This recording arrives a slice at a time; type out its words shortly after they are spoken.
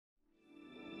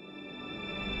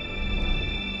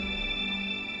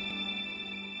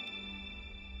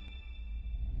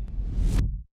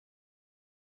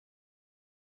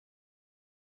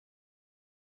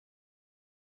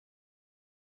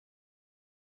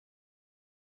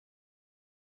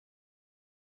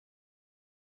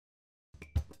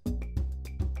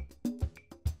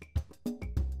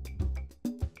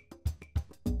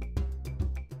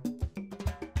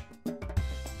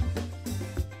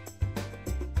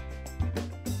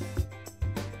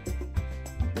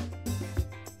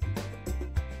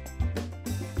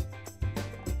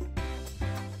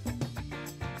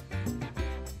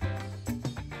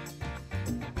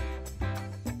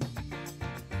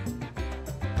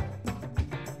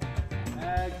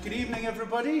Good evening,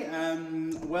 everybody.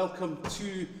 Welcome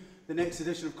to the next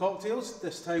edition of Cocktails.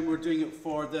 This time we're doing it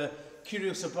for the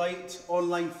Curious About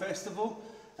online festival,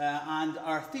 and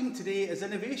our theme today is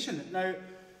innovation. Now,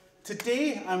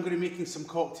 today I'm going to be making some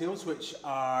cocktails which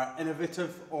are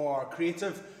innovative or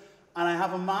creative, and I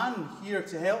have a man here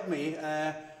to help me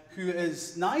who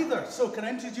is neither. So can I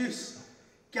introduce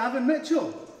Gavin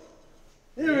Mitchell?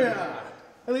 There we are.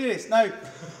 Hilarious. Now,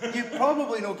 you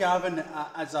probably know Gavin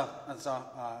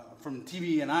from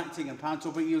TV and acting and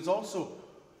panto, but he was also,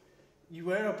 you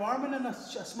were a barman in a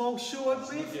small show, I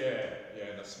believe?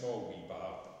 Yeah, in a small wee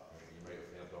bar. You might have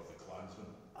heard of the Clansman.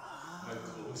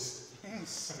 Now closed.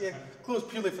 Yes, yeah, closed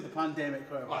purely for the pandemic,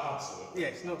 however. Absolutely.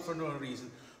 Yes, not for no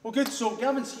reason. Well, good. So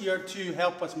Gavin's here to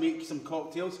help us make some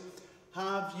cocktails.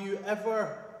 Have you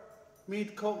ever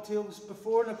made cocktails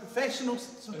before in a professional?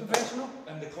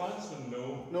 And the Clansman,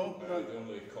 no. No. The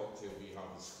only cocktail we have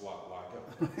is flat lager.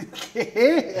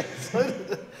 Okay.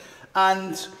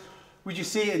 And would you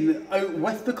say out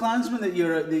with the Clansman that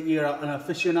you're an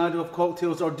aficionado of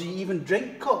cocktails, or do you even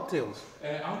drink cocktails?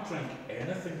 I'll drink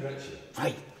anything, Richie.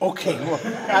 Right. Okay. Well,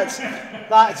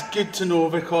 that's good to know,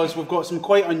 because we've got some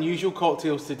quite unusual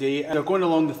cocktails today, and they're going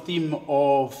along the theme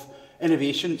of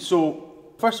innovation.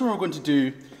 So first one we're going to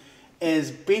do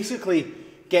is basically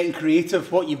getting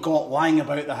creative what you've got lying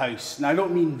about the house. Now, I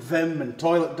don't mean Vim and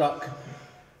toilet duck,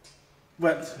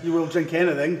 but you will drink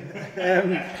anything.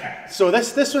 So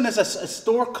this one is a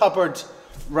store cupboard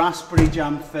raspberry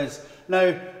Jam Fizz.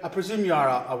 Now, I presume you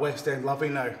are a West End lovey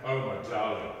now. Oh my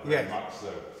darling, very much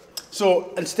so.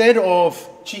 So instead of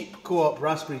cheap co-op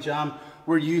raspberry jam,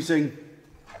 we're using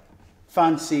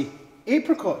fancy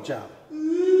apricot jam.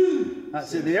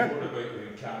 That's it there. More about you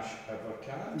than cash ever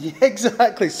can. Yeah,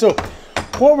 exactly. So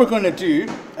what we're going to do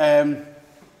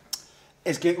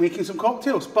is get making some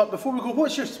cocktails. But before we go,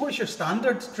 what's your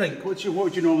standard drink? What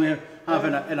would you normally have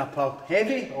in a pub?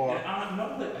 Heavy or?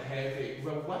 Not that heavy.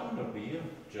 Well, wine or beer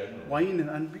generally. Wine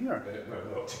and beer. Well,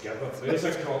 not together. There's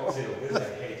a cocktail. There's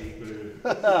a heady brew.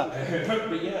 But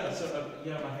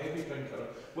yeah, I'm a heavy drinker.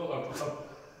 Well,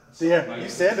 yeah, you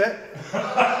said it.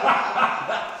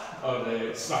 Or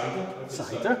cider.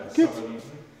 Cider, good.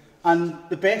 And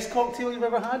the best cocktail you've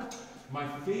ever had? My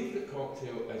favourite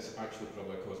cocktail is actually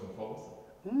probably a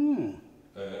Cosmopolitan.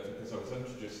 Because I was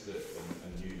introduced to it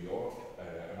in New York,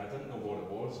 and I didn't know what it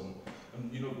was.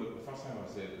 And you know, the first time I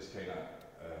was there, it was kind of,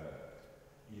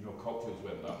 cocktails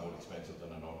weren't that more expensive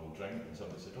than a normal drink. And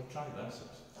somebody said, "Oh, try this." I said,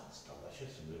 "That's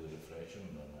delicious and really refreshing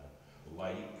and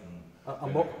light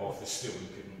and off the stool you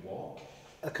couldn't walk."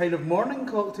 A kind of morning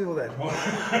cocktail then?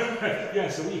 Yeah,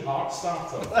 so we heart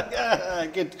starter. Yeah,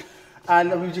 good.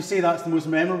 And would you say that's the most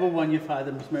memorable one you've had,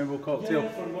 the most memorable cocktail? Yeah,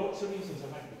 for lots of reasons.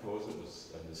 I think because it was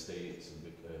in the States and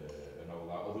all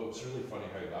that. Although it's really funny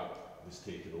how that was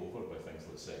taken over by things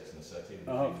like Sex and the City and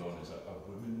became known as a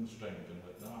women's drink. And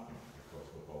like, no, I think the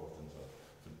Cosmopolitan's a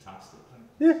fantastic drink.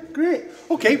 Yeah, great.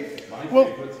 Okay. My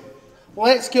favourite.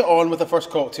 Let's get on with the first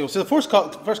cocktail. So the first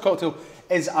cocktail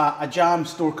is a jam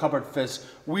store cupboard fizz.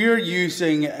 We're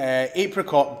using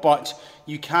apricot, but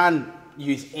you can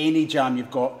use any jam you've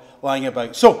got lying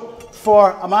about. So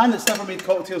for a man that's never made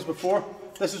cocktails before,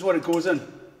 this is what it goes in,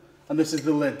 and this is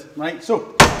the lid, right?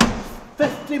 So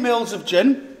 50 mils of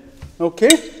gin,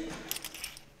 okay,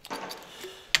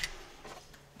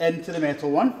 into the metal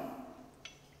one.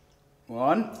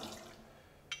 1,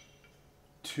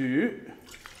 2.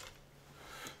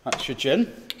 That's your gin.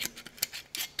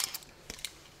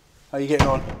 How are you getting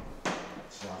on?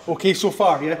 Okay so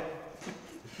far, yeah?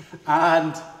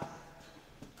 And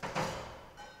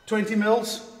 20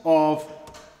 mils of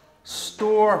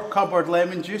store cupboard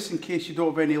lemon juice in case you don't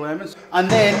have any lemons. And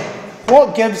then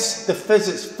what gives the fizz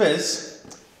its fizz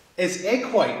is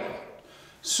egg white.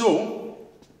 So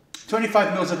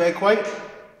 25 mils of egg white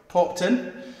popped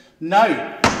in.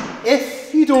 Now,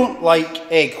 if you don't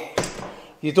like egg,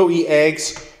 you don't eat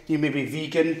eggs, you may be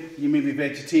vegan, you may be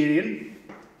vegetarian,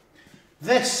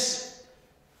 this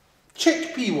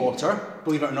chickpea water,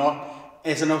 believe it or not,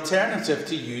 is an alternative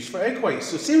to use for egg whites.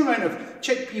 So same amount of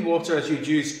chickpea water as you'd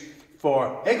use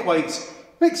for egg whites,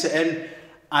 mix it in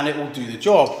and it will do the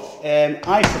job.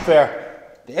 I prefer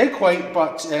the egg white,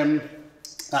 but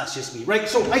that's just me. Right,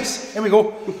 so ice, here we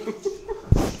go.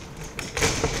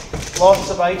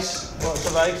 Lots of ice, lots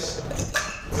of ice.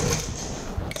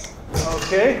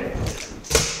 Okay,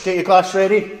 get your glass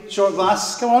ready, short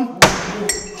glass, come on.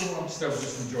 I'm still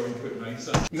just enjoying putting ice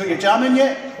in. You got your jam in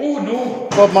yet? Oh no!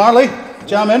 Bob Marley,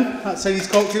 jam in, that's how these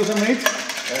cocktails are made.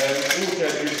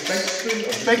 Big spoon.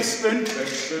 Big spoon. Big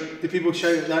spoon. Do people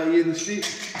shout at you in the street?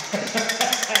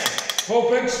 Oh,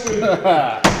 big spoon.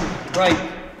 Right,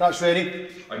 that's ready.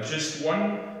 And just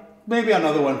one. Maybe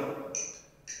another one.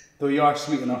 Though you are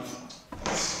sweet enough.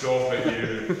 Stop it,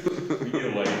 you. You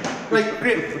like. Right,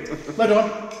 great. Lid on.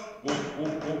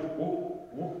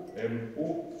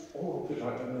 Put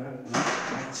that in there.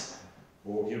 Right.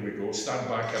 Oh, here we go. Stand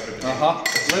back, everybody.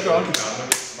 Lid on.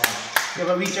 Give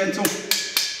it a wee gentle.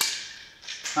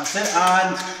 That's it,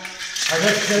 and...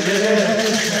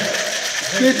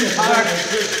 Good, hard.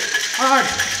 Hard.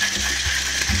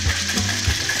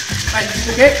 Right,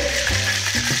 okay.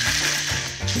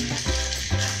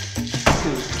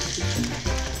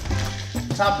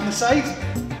 Tap on the side.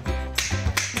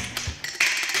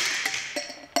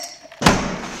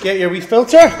 Get your wee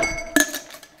filter.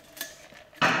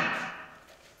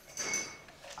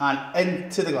 And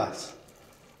into the glass.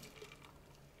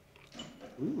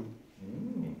 Ooh.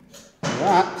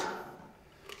 That,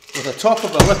 with a top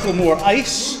of a little more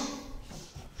ice.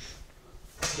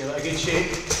 Give it a good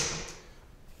shake.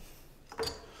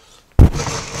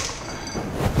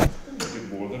 You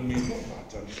more than me, not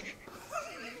that.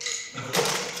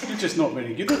 You're just not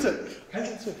very good at it. How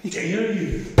dare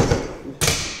you?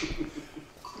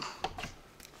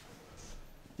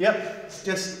 Yep,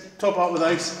 just top up with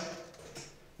ice.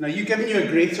 Now you've given you a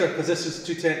grater because this is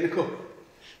too technical.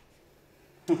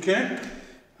 Okay,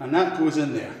 and that goes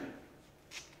in there.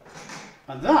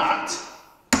 And that,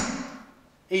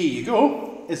 here you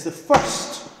go, is the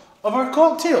first of our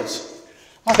cocktails.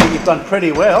 I think you've done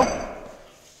pretty well.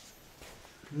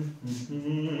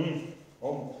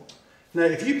 Oh. Now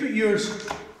if you put yours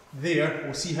there,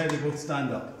 we'll see how they both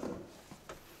stand up.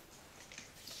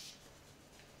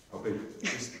 Okay,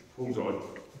 just hold on.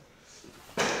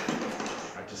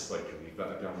 I just like a wee bit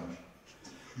of garnish.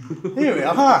 There we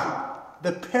are.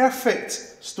 The perfect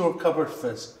store cupboard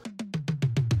fizz.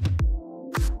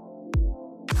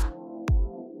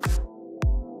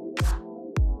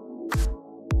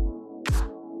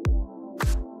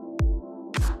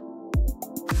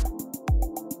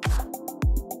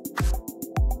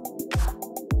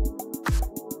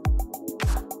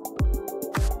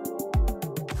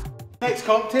 Next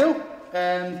cocktail,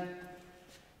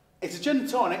 it's a gin and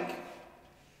tonic,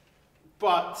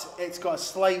 but it's got a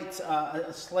slight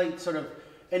sort of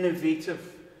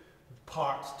innovative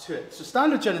part to it. So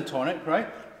standard gin and tonic, right?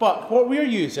 But what we're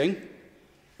using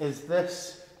is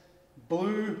this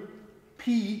blue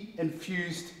pea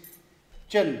infused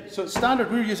gin. So it's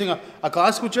standard. We're using a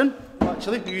Glasgow gin.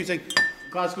 Actually, we're using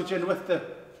Glasgow gin with the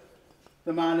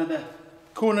man in the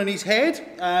cone on his head.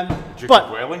 Duke but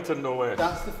of Wellington, no way.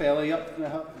 that's the fella, yep,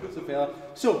 that's the fella.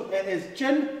 So it is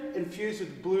gin infused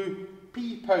with blue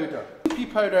pea powder. Pea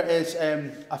powder is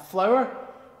a flour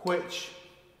which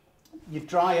you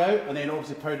dry out and then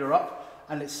obviously powder up,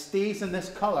 and it stays in this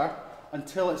colour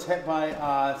until it's hit by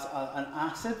an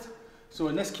acid. So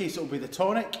in this case it will be the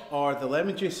tonic or the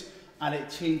lemon juice, and it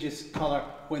changes colour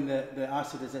when the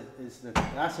acid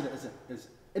is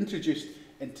introduced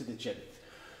into the gin.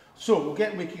 So we'll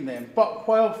get making them, but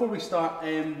before we start,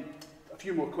 a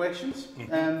few more questions.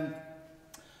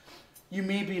 You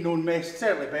may be known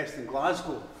certainly best in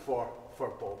Glasgow for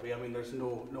Bobby. I mean, there's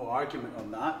no argument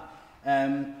on that.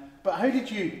 But how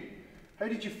did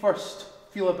you first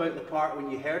feel about the part when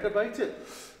you heard about it?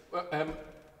 Well,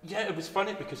 yeah, it was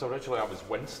funny because originally I was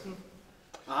Winston.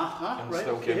 Right,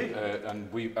 still okay.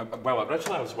 Well,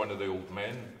 originally I was one of the old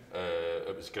men.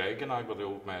 It was Greg and I were the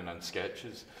old men in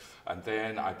sketches. And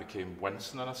then I became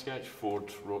Winston in a sketch.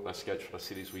 Ford wrote a sketch for a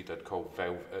series we did called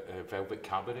Velvet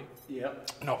Cabaret. Yeah.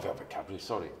 Not Velvet Cabaret,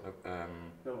 sorry.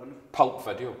 Pulp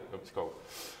Video, it was called.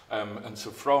 And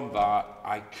so from that,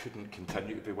 I couldn't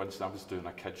continue to be Winston. I was doing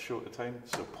a kids show at the time.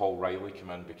 So Paul Riley came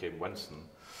in and became Winston.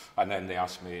 And then they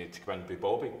asked me to come in and be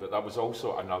Bobby. But that was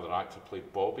also another actor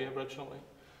played Bobby originally,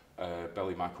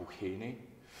 Billy McElhaney.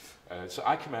 So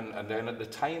I came in, and then at the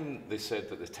time they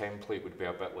said that the template would be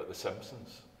a bit like The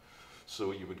Simpsons.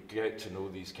 So you would get to know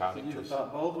these characters.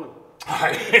 That Baldwin.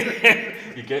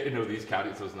 You get to know these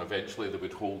characters, and eventually they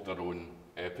would hold their own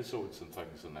episodes and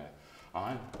things. And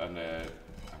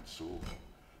so.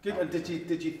 Good. And did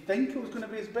you think it was going to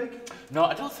be as big? No,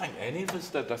 I don't think any of us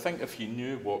did. I think if you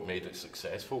knew what made it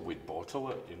successful, we'd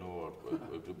bottle it, you know, or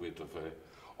we'd have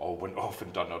all went off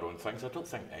and done our own things. I don't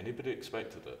think anybody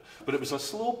expected it. But it was a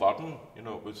slow burn, you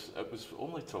know. It was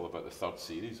only till about the third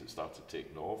series it started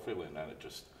taking off, really, and then it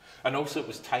just. And also it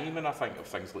was timing, I think, of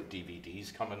things like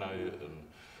DVDs coming out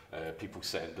and people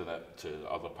sending it to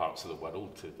other parts of the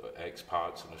world, to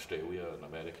expats in Australia and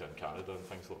America and Canada and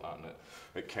things like that. And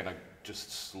it kind of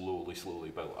just slowly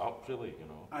built up, really, you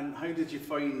know. And how did you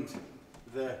find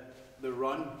the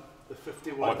run The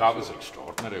 51. Oh, that was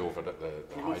extraordinary over at the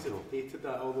You must have Hydro. hated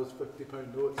that, all those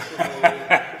 £50 notes.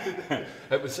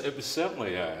 It was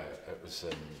certainly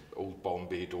old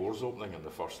Bombay doors opening on the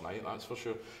first night, that's for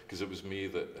sure, because it was me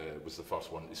that was the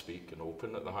first one to speak and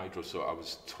open at the Hydro, so I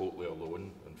was totally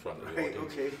alone in front of the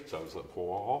audience. Okay. So I was like,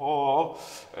 whoa.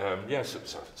 Yes, it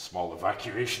was a small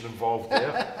evacuation involved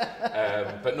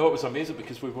there. But no, it was amazing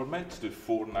because we were meant to do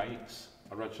 4 nights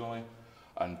originally.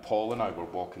 And Paul and I were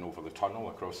walking over the tunnel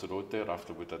across the road there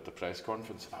after we did the press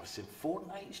conference, and I was saying, 4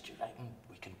 nights, do you reckon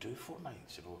we can do 4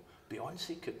 nights? You know,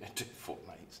 Beyonce couldn't do 4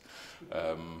 nights.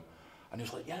 And he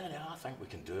was like, yeah, I think we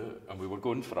can do it. And we were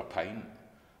going for a pint,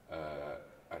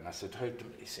 and I said,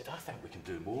 he said, I think we can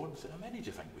do more. And I said, how many do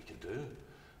you think we can do?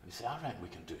 And he said, I reckon we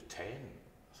can do 10. I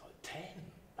was like, 10?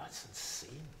 That's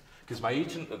insane. Because my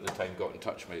agent at the time got in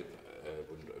touch with me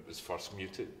when it was first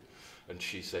muted. And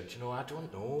she said, you know, I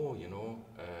don't know, you know,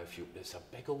 it's a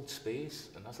big old space.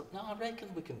 And I was like, no, I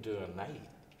reckon we can do a night.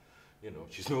 You know,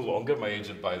 she's no longer my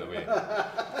agent, by the way.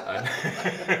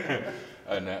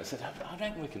 And I said, I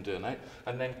reckon we can do a night.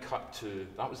 And then cut to,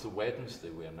 that was the Wednesday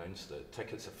we announced it.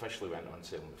 Tickets officially went on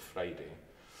sale on the Friday.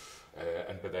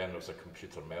 And by then there was a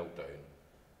computer meltdown.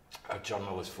 A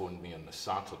journalist phoned me on the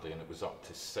Saturday, and it was up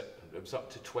to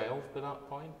 12 by that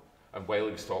point. And while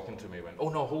he was talking to me, he went, oh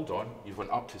no, hold on, you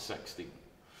went up to 16.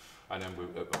 And then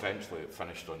eventually it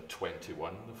finished on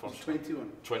 21, the first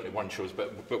 21 shows,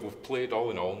 but we've played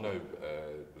all in all now,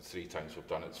 the 3 times we've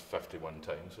done it, it's 51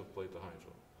 times we've played the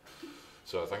Hydro.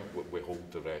 So I think we hold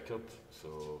the record,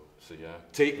 so yeah.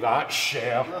 Take that,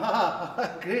 Cher!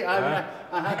 Great, I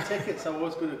had tickets, I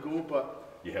was going to go, but...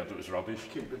 You heard it was rubbish?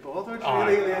 Couldn't be bothered,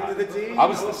 really, at the end of the day. I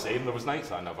was the same, there was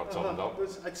nights I never turned up.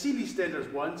 I'd seen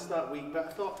EastEnders once that week, but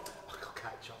I thought, I'll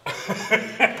catch up.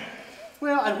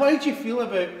 Well, and how do you feel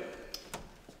about,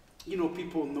 you know,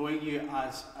 people knowing you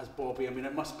as Bobby? I mean,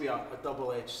 it must be a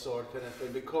double-edged sword kind of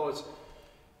thing, because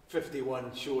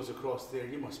 51 shows across there,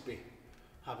 you must be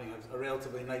having a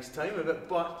relatively nice time of it,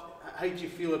 but how do you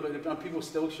feel about it? And people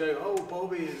still shout, oh,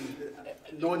 Bobby,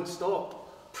 and non-stop.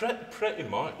 Pretty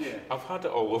much. Yeah. I've had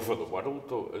it all over the world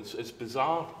though. It's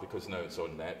bizarre because now it's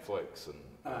on Netflix and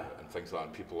things like that,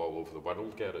 and people all over the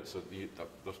world get it. So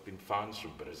there's been fans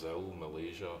from Brazil,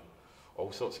 Malaysia,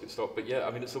 all sorts of good stuff. But yeah,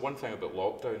 I mean, it's the one thing about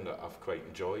lockdown that I've quite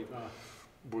enjoyed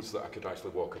was that I could actually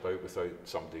walk about without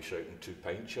somebody shouting 2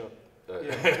 pint shirt. All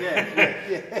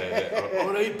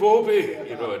right, Bobby,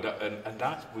 you know, and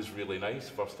that was really nice.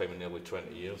 First time in nearly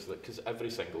 20 years, because every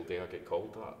single day I get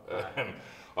called that.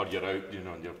 Or you're out, you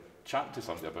know, and you're chatting to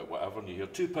somebody about whatever, and you hear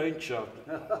 2 pint shirt.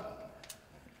 And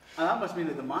that must mean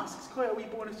that the mask's quite a wee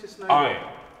bonus just now.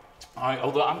 Aye,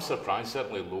 although I'm surprised,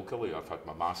 certainly locally, I've had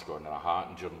my mask on and a hat,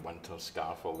 and during winter,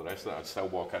 scarf, all the rest of it, I'd still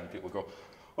walk in and people go,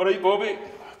 all right, Bobby.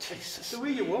 Oh, Jesus. It's the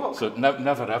way you walk. So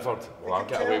never ever will I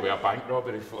get away with a bank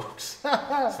robbery, folks.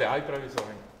 It's the eyebrows, I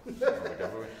think.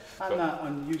 And that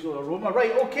unusual aroma.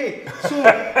 Right, okay, so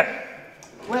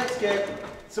let's get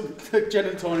some gin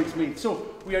and tonics made. So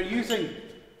we are using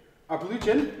our blue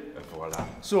gin. Voila.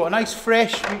 So a nice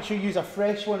fresh, make sure you use a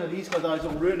fresh one of these, because otherwise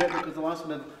it'll ruin it, because the last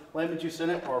one had lemon juice in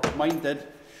it, or mine did.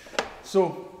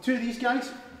 So 2 of these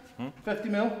guys,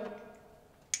 50ml.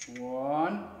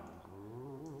 1,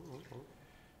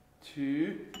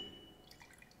 2.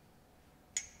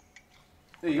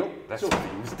 There you go. This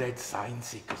feels dead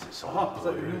sciencey because it's all It's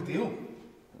like the real deal.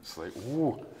 It's like,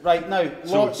 ooh. Right, now,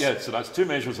 lots. So, yeah, so that's 2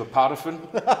 measures of paraffin.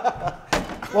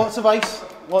 Lots of ice.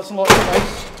 Lots and lots of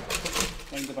ice.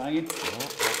 Mind the banging.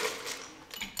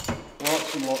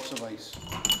 Lots and lots of ice.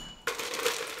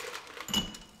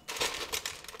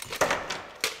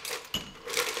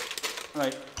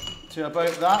 Right, to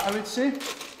about that, I would say.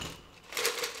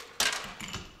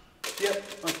 Yep,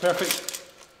 that's perfect.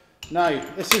 Now,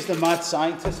 this is the mad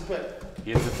scientist bit.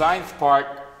 Here's the science part.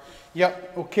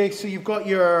 Yep, okay, so you've got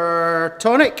your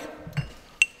tonic,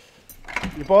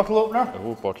 your bottle opener.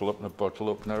 Oh, bottle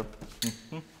opener.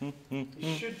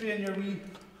 It should be in your wee.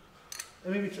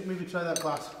 Maybe try that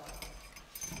glass.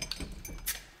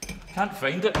 Can't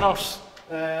find it, nurse.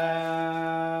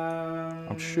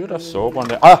 I'm sure I saw one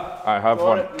there. I have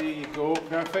one. There you go,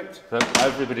 perfect.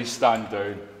 Everybody stand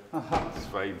down. It's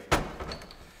fine.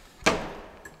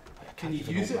 Can you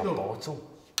use it though? Bottle.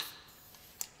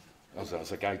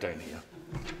 There's a guy down here.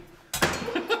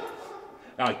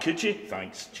 Aye, could you?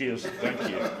 Thanks. Cheers. Thank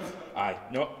you. Aye.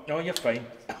 No, you're fine.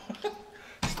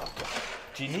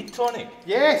 Do you need tonic?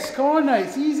 Yes, come on now,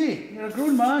 it's easy. You're a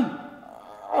grown man.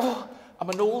 Oh, I'm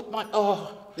an old man.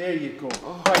 Oh. There you go.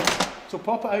 Right, so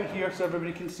pop it out here so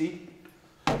everybody can see.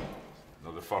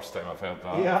 Not the first time I've heard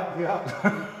that.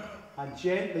 Yeah. And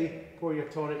gently pour your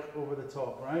tonic over the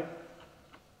top, right?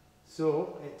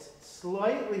 So it's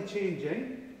slightly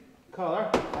changing colour.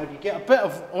 And if you get a bit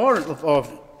of orange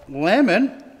of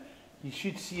lemon, you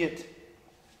should see it.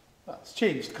 That's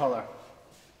changed colour.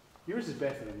 Yours is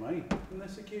better than mine on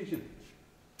this occasion.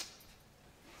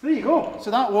 There you go. So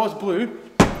that was blue.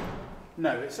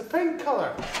 Now it's a pink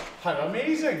colour. How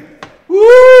amazing!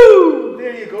 Woo!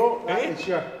 There you go. That is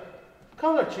your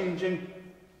colour changing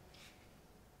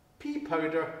pea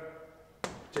powder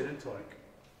gin and tonic.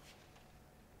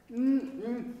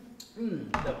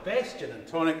 The best gin and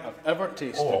tonic I've ever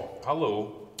tasted. Oh,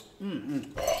 hello.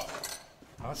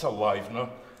 That's a livener.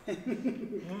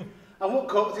 And what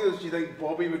cocktails do you think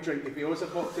Bobby would drink if he was a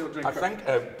cocktail drinker? I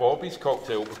think Bobby's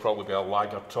cocktail would probably be a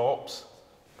lager tops.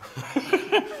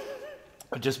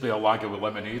 It'd just be a lager with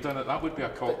lemonade in it. That would be a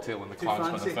cocktail in the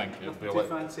Clansman, I think. It'd be like,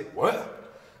 fancy. what?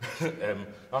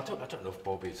 I don't know if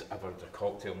Bobby's ever had a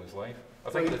cocktail in his life. I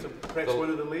think perhaps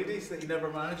one of the ladies that he never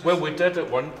managed. Well, we did at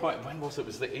one point. When was it? It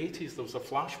was the 80s. There was a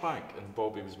flashback, and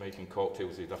Bobby was making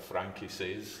cocktails. He had a Frankie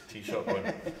Says t-shirt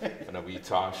on, and a wee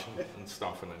tash and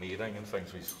stuff, and an earring and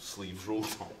things with his sleeves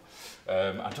rolled up.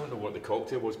 I don't know what the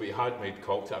cocktail was, but he had made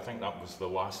cocktail. I think that was the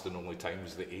last and only time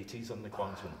was the 80s in the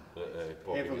Clansman that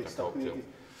Bobby made a cocktail.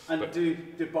 And do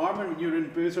barman, when you're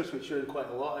in boozers, which you're in quite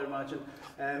a lot, I imagine,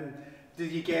 do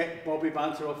you get Bobby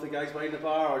banter off the guys behind the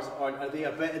bar, or are they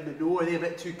a bit in the know? Are they a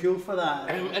bit too cool for that?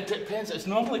 It depends. It's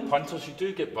normally punters. You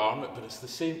do get barman, but it's the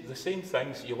same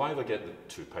things. You'll either get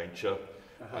the 2-pinter,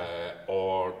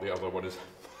 or the other one is.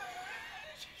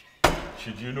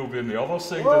 Should you know be on the other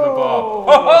side of the bar?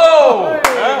 Oh!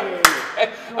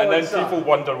 Hey! And then people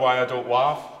wonder why I don't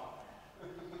laugh.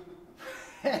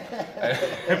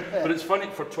 But it's funny,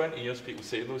 for 20 years people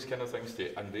say those kind of things to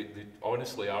you, and they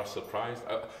honestly are surprised.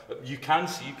 You can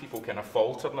see people kind of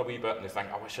faltering a wee bit, and they think,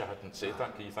 I wish I hadn't said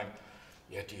that. Do you think,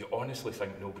 yeah, do you honestly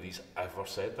think nobody's ever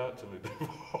said that to me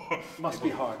before? Must be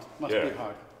hard, must be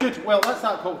hard. Good, well that's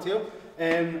that cocktail,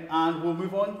 and we'll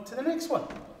move on to the next one.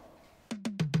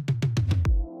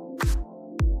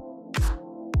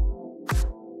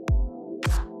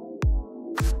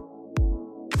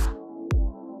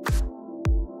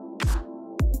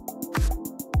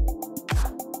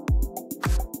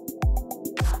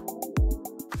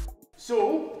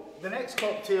 So, the next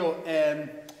cocktail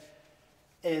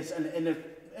is an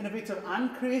innovative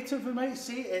and creative, we might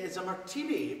say. It is a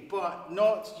martini, but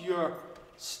not your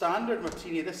standard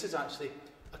martini. This is actually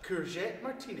a Courgette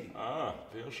Martini. Ah,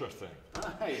 there's your thing.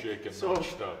 Aye. Shaken, so, not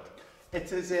stirred. It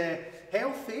is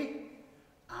healthy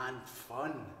and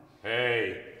fun.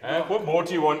 Hey, what more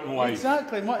do you want in life?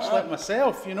 Exactly, much like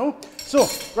myself, you know. So,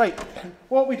 right,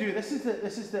 what we do, this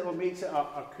is what makes it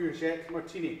a Courgette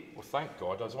Martini. Well, thank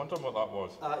God. I was wondering what that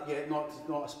was. Yeah,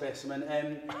 not a specimen.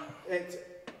 It's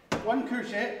 1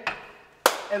 courgette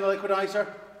in the liquidizer,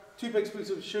 2 big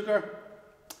spoons of sugar,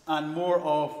 and more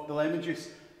of the lemon juice.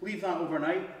 Leave that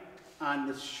overnight, and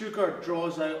the sugar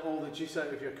draws out all the juice out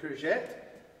of your courgette.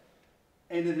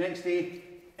 And the next day,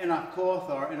 in a cloth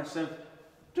or in a sieve,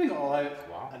 drain it all out,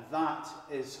 and that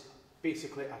is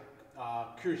basically a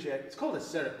courgette. It's called a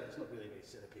syrup, but it's not really very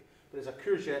syrupy, but it's a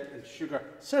courgette and sugar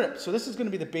syrup. So this is going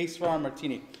to be the base for our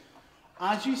martini.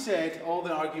 As you said, all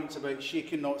the arguments about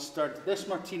shaken, not stirred, this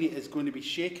martini is going to be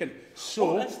shaken.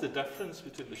 So that's the difference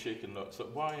between the shaken, not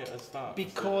stirred. Why is that?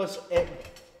 Because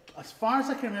as far as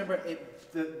I can remember,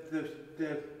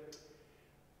 the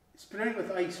spraying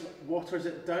with ice waters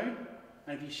it down.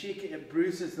 And if you shake it, it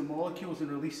bruises the molecules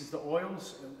and releases the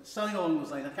oils. Something along those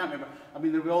lines. I can't remember. I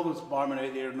mean, there'll be all those barmen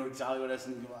out there who know exactly what it is,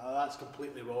 and that's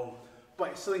completely wrong.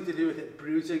 But it's something to do with it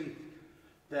bruising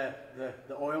the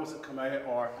oils that come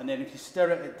out, and then if you stir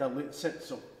it, it dilutes it.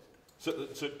 So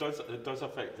it does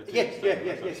affect the taste.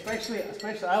 Yeah.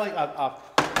 Especially I like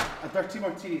a dirty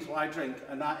martini is what I drink,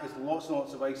 and that is lots and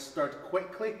lots of ice stirred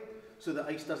quickly, so the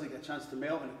ice doesn't get a chance to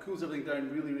melt, and it cools everything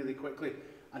down really, really quickly.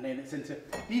 And then it's into,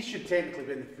 these should technically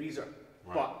be in the freezer,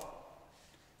 but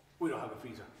we don't have a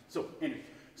freezer. So anyway,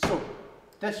 so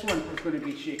this one is going to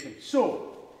be shaken.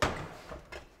 So,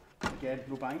 again,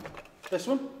 no bang, this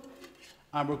one,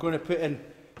 and we're going to put in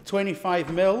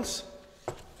 25 mils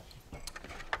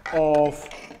of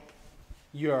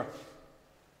your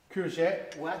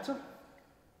courgette water.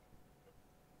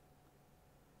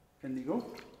 In you go.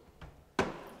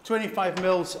 25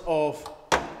 mils of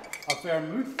a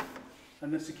vermouth. On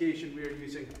this occasion, we are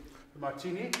using the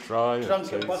martini,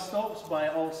 drunk at bus stops by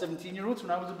all 17-year-olds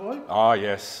when I was a boy. Ah,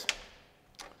 yes.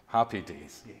 Happy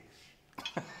days.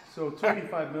 Yes. So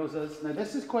 25 mils is, now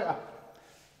this is quite a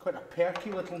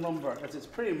perky little number, as it's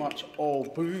pretty much all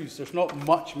booze. There's not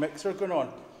much mixer going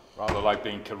on. Rather like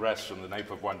being caressed from the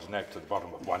nape of one's neck to the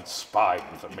bottom of one's spine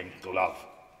with a mink glove.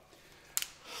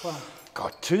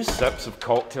 God, 2 sips of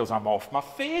cocktails, I'm off my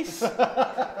face. Oh,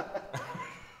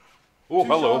 2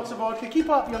 hello. shots of vodka. Keep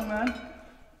up, young man.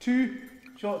 2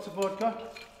 shots of vodka.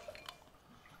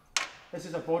 This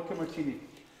is a vodka martini.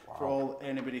 Wow. For all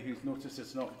anybody who's noticed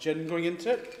it's not gin going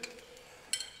into it.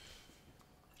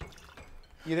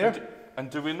 You there? And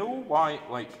do we know why,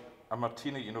 like, a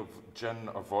martini, you know, gin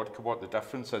or vodka, what the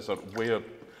difference is, or where?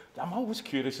 I'm always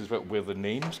curious as well where the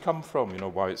names come from. You know,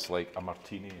 why it's like a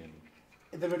martini.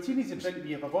 And the martini's a drink.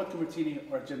 You have a vodka martini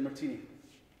or a gin martini,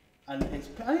 and I think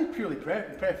it's purely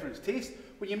preference, taste.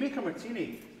 When you make a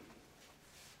martini,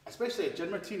 especially a gin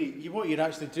martini, what you'd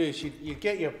actually do is you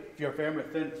get your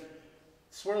vermouth in,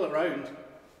 swirl it around,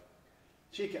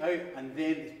 shake it out, and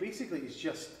then it's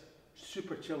just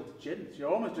super chilled gin. So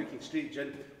you're almost drinking straight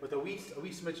gin with a wee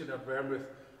smidgen of vermouth,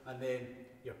 and then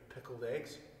your pickled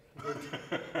eggs.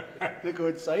 They go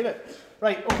inside it.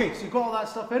 Right, okay, so you've got all that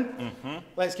stuff in. Mm-hmm.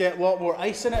 Let's get a lot more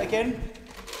ice in it again.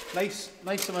 Nice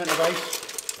amount of ice.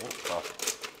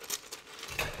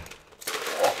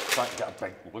 Trying to get a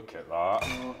big look at that.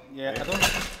 Yeah, I don't,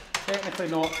 technically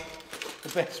not the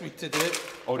best way to do it.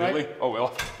 Oh really? Right? Oh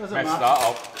well, Doesn't messed matter. that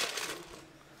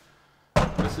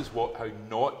up. This is how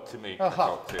not to make a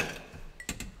cocktail.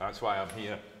 That's why I'm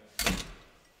here.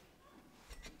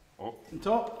 Oh. On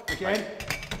top, again. Right.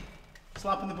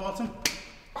 Slap on the bottom.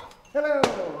 Hello!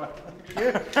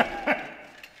 You.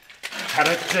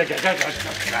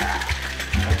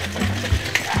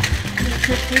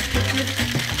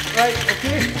 Right,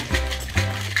 okay.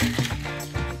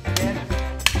 Again.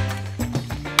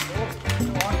 Oh,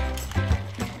 come on.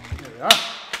 There we are.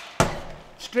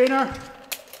 Strainer.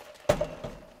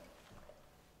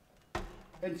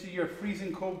 Into your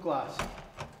freezing cold glass.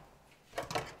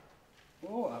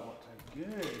 Oh, that worked out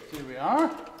good. Here we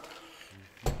are.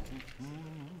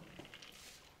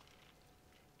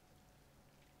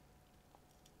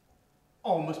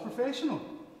 Almost professional.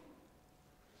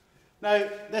 Now,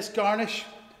 this garnish,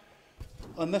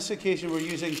 on this occasion we're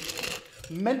using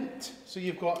mint, so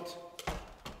you've got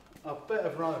a bit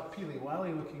of rather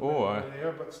peely-wally looking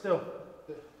there, but still,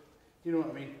 you know what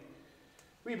I mean.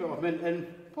 Wee bit of mint in,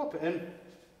 pop it in,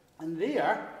 and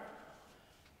there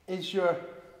is your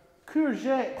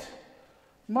Courgette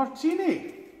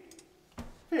Martini.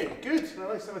 Very good. Now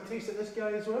let's have a taste of this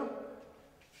guy as well.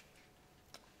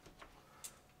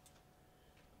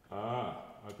 Ah,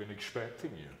 I've been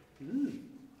expecting you.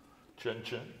 Chin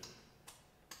chin.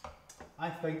 I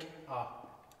think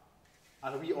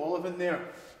a wee olive in there.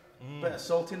 Bit of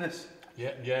saltiness.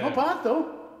 Yeah. Not bad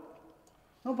though.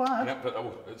 Not bad. Yeah,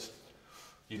 but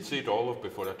you'd said olive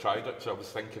before I tried it, so I was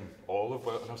thinking olive,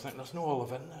 and I was thinking there's no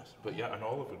olive in this. But yeah, an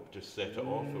olive would just set it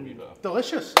off a wee bit.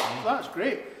 Delicious. That's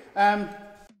great.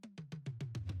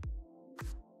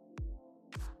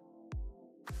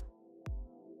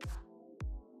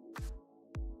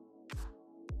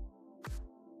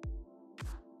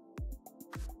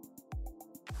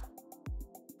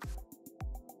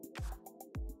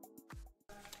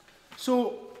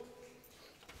 So,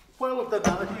 while we've done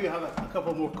that, I do have a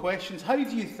couple more questions. How do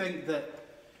you think that,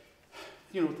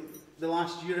 you know, the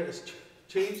last year it has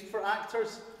changed for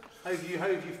actors? How have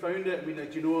you found it? I mean,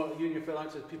 do you know, you and your fellow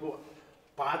actors, people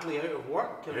badly out of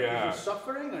work, and people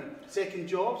suffering, and second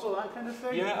jobs, all that kind of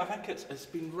thing? Yeah, I think it's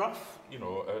been rough, you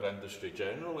know, our industry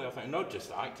generally. I think not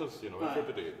just actors, you know,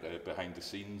 everybody behind the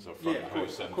scenes or front of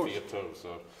house in theatres,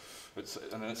 or it's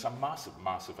a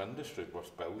massive industry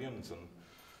worth billions. And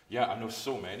yeah, I know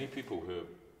so many people who,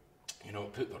 you know,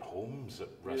 put their homes at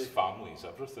risk, families,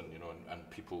 everything, you know, and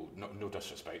people, no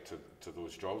disrespect to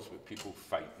those jobs, but people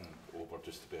fighting over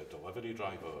just to be a delivery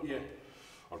driver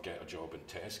or get a job in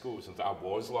Tesco's. And I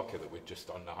was lucky that we'd just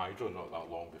done the hydro not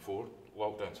that long before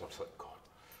lockdown, so I was like, God,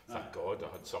 thank God I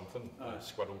had something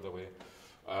squirreled away.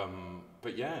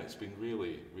 But yeah, it's been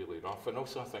really, really rough. And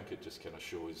also I think it just kind of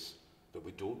shows that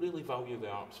we don't really value the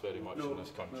arts very much in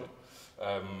this country.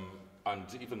 No. And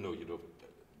even though, you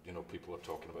know, people are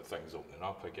talking about things opening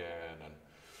up again, and,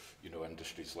 you know,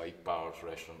 industries like bars,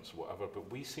 restaurants, whatever, but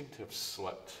we seem to have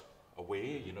slipped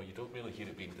away. You know, you don't really hear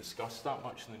it being discussed that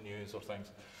much in the news or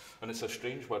things. And it's a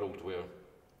strange world where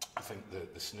I think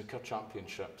the snooker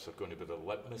championships are going to be the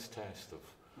litmus test of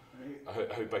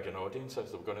how big an audience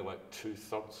is. They were going to let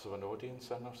 2/3 of an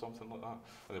audience in or something like that.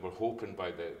 And they were hoping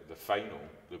by the final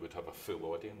they would have a full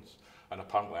audience. And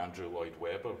apparently Andrew Lloyd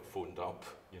Webber phoned up,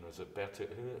 you know, is it Bertie,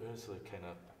 who's the kind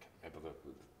of, I can't remember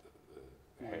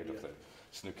the head of the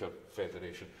Snooker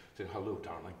Federation, saying, "Hello,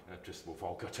 darling, we've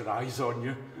all got our eyes on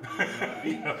you."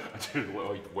 You know, I do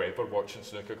Lloyd Webber watching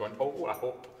snooker, going, "Oh, I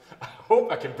hope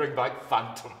I can bring back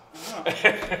Phantom." I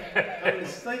mean,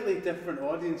 it's a slightly different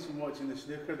audience from watching the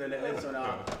snooker than it is on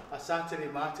a Saturday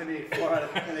matinee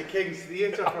in the King's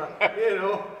Theatre for, you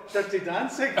know, Dirty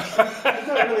Dancing. It's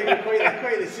not really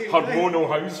quite the same thing. Hormonal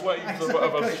Housewives or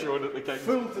whatever's shown at the King's.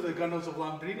 Full to the gunnels of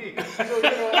Lambrini. So, you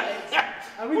know,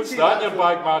 I wouldn't What's say that in that's your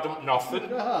bag, madam? Nothing.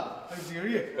 How dare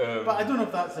you? But I don't know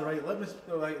if that's the right litmus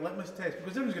test,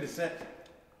 because everyone's going to sit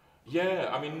Yeah,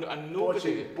 I mean, and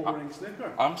nobody. watching boring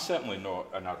snooker. I'm certainly not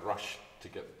in a rush to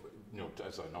get, you know,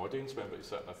 as an audience member to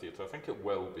sit in a theatre. I think it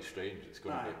will be strange. It's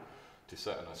going to be to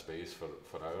sit in a space for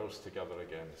hours together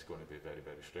again. It's going to be very,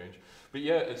 very strange. But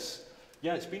yeah,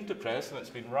 it's been depressing. It's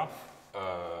been rough.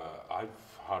 I've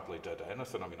hardly did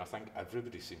anything. I mean, I think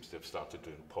everybody seems to have started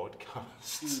doing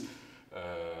podcasts.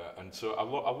 And so a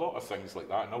lot of things like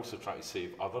that, and also trying to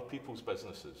save other people's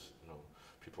businesses. You know,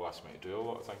 people ask me to do a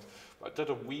lot of things. But I did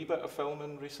a wee bit of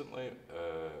filming recently,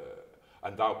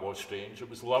 and that was strange. It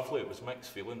was lovely. It was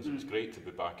mixed feelings. It was great to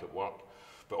be back at work,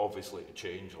 but obviously to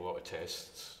change a lot of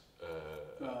tests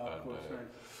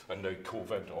and now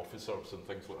COVID officers and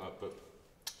things like that. But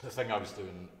the thing I was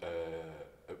doing,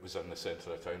 it was in the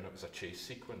centre of town. It was a chase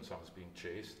sequence. I was being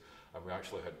chased. And we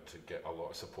actually had to get a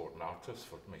lot of supporting artists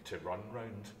for me to run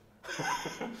round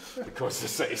because the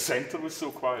city centre was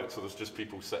so quiet. So there's just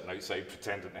people sitting outside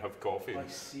pretending to have coffee and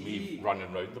me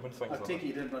running round them and things like that. I take it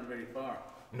you didn't run very far.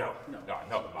 No,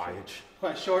 not at my age.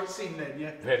 Quite a short scene then,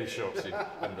 yeah? Very short scene.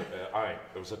 And there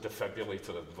was a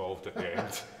defibrillator involved at the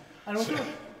end. And also,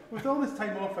 with all this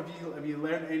time off, have you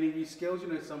learned any new skills? You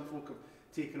know, some folk have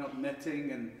taken up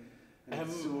knitting and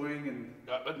sewing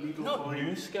and needle not point.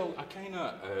 New skill. I kind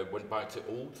of went back to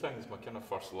old things. My kind of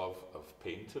first love of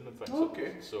painting and things.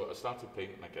 Okay. So I started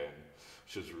painting again,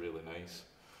 which is really nice.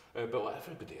 But like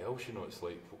everybody else, you know, it's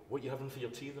like, what are you having for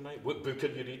your tea tonight? What book are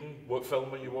you reading? What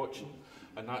film are you watching?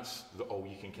 And that's all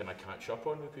you can kind of catch up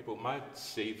on with people. My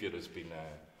saviour has been,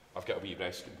 I've got a wee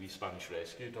Spanish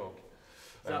rescue dog.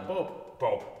 Is that Bob?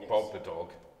 Bob, yes. Bob the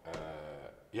dog.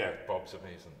 Yeah, Bob's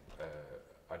amazing.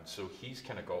 And so he's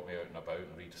kind of got me out and about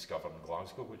and rediscovering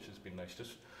Glasgow, which has been nice,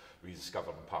 just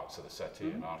rediscovering parts of the city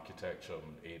and architecture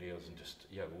and areas and just,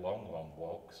 long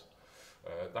walks.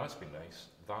 That's been nice.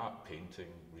 That,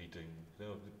 painting, reading, you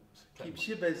know, keeps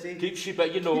you busy. Keeps you,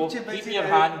 but you know, keeping your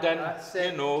hand in,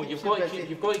 you know, you've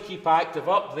got to keep active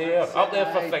up there for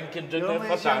thinking, doing there for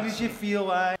dancing. As young as you feel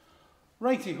like.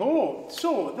 Righty ho.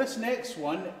 So this next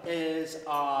one is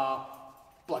a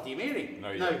Bloody Mary.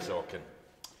 Now you're talking.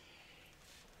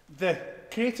 The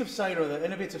creative side or the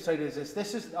innovative side is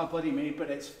this is a Bloody Mary,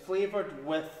 but it's flavoured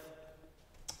with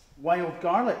wild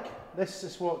garlic. This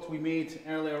is what we made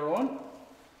earlier on.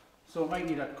 So it might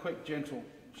need a quick gentle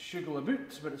sugar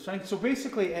about, but it's fine. So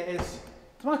basically it is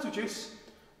tomato juice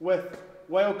with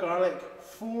wild garlic,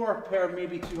 4 per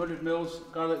maybe 200 mils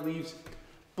garlic leaves,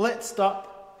 blitzed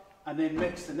up and then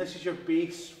mixed. And this is your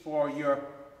base for your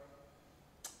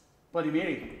Bloody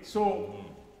Mary. So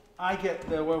I get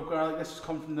the wild garlic. This has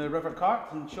come from the River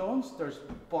Cart in Sean's. There's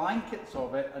blankets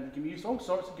of it, and you can use all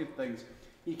sorts of good things.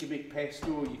 You can make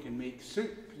pesto, you can make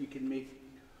soup, you can make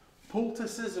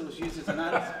poultices. It was used as an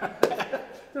anaesthetic. I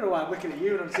don't know why I'm looking at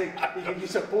you when I'm saying you can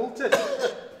use a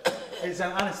poultice. It's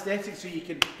an anaesthetic, so you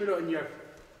can put it on your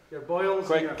boils.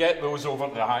 Quick, get those over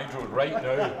to the hydro right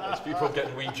now. There's people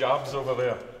getting wee jabs over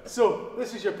there. So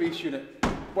this is your base unit.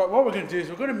 What we're going to do is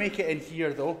we're going to make it in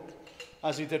here though,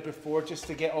 as we did before, just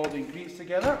to get all the ingredients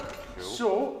together. Cool.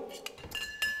 So,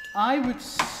 I would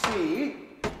say,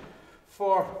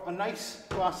 for a nice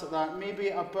glass of that, maybe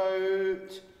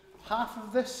about half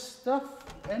of this stuff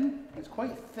in. It's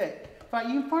quite thick. In fact,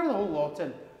 you can pour the whole lot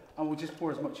in, and we'll just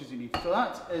pour as much as you need. So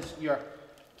that is your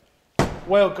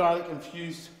wild garlic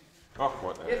infused. Oh,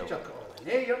 what the hell. Chuck it all in.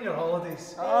 Hey, you're on your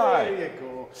holidays. Aye. There you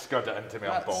go. Scud it into me,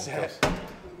 I'm bonkers.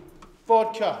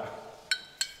 Vodka.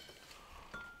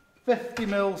 50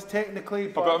 mils technically,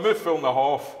 but... I've got to move full and a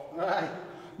half. Aye.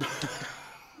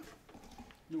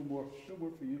 No more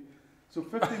for you. So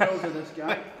 50 mils of this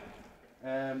guy.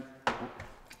 And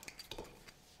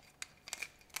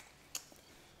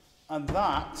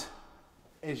that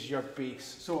is your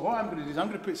base. So what I'm going to do is I'm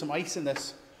going to put some ice in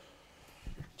this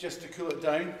just to cool it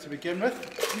down to begin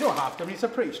with. You don't have to, I mean it's a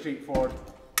pretty straightforward,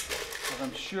 as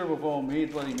I'm sure we've all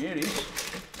made Bloody Marys.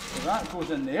 So that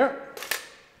goes in there.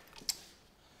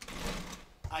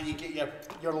 And you get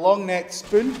your long neck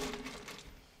spoon.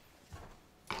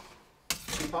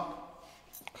 Keep up.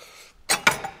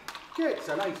 Gets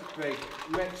a nice big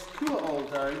mix, cool it all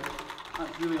down.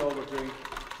 That's really all we're doing,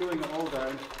 cooling it all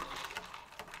down.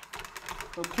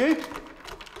 Okay.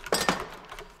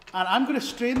 And I'm going to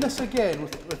strain this again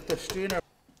with the strainer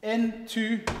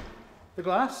into the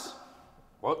glass.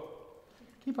 What?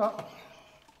 Keep up.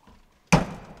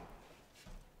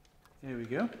 There we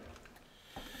go.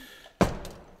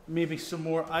 Maybe some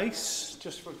more ice,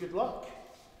 just for good luck.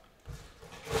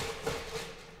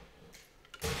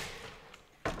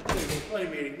 There you go, Bloody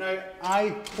Mary. Now,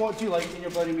 what do you like in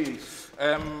your Bloody Marys?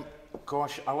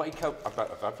 Gosh, I like a bit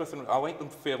of everything. I like them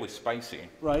fairly spicy.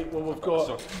 Right, well we've got...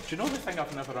 So, do you know the thing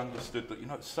I've never understood? That, you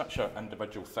know, it's such an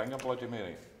individual thing, a Bloody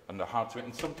Mary, and they're hard to eat.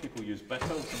 And some people use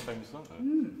bitters and things, don't they?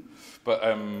 Mm. But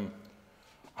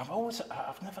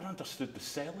I've never understood the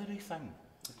celery thing,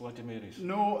 the Bloody Marys.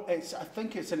 No, I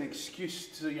think it's an excuse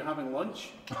so you're having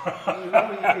lunch. You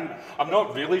know, you can... I'm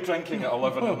not really drinking at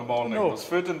 11 in the morning. No. There's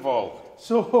food involved.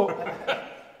 So,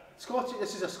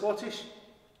 this is a Scottish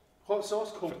hot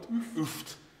sauce called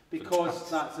Oofed, because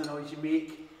that's the noise you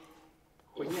make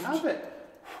when you have it.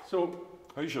 So,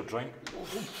 how's your drink?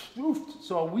 Oofed.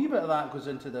 So a wee bit of that goes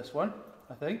into this one,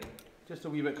 I think. Just a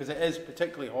wee bit, because it is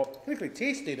particularly hot. Particularly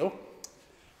tasty though.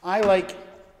 I like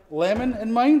lemon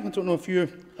in mine. I don't know if you're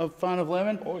a fan of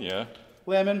lemon. Oh yeah.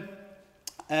 Lemon.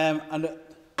 And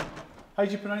how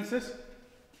do you pronounce this?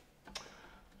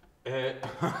 Liam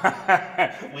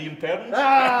Perrins?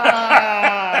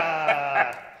 Ah!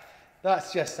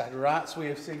 That's just a rat's way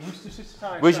of saying Worcestershire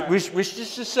sauce.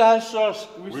 Worcestershire sauce.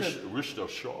 Worcestershire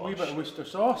sauce. A wee bit of Worcester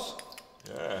sauce.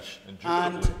 Yes,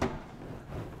 and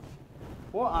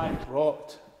what I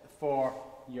brought for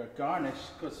your garnish,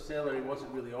 because celery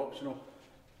wasn't really optional,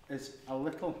 is a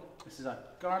little, this is a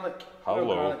garlic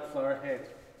flower head.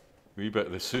 Wee bit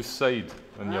of the south side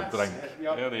in your drink.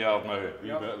 Yep. There they are now. Wee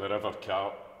bit of the river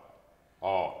carp.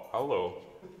 Oh, hello.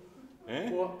 Eh?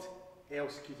 What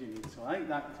else could you need? So I like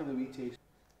that until the wee taste.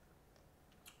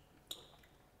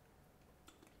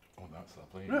 Oh, that's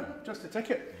lovely. Yeah, just a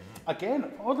ticket.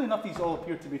 Again, oddly enough, these all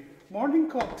appear to be morning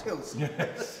cocktails.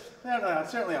 Yes. They're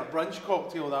certainly a brunch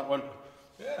cocktail, that one.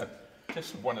 Yeah,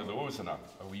 just one of those and a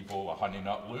wee bowl of honey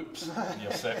nut loops, and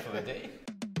you're set for the day.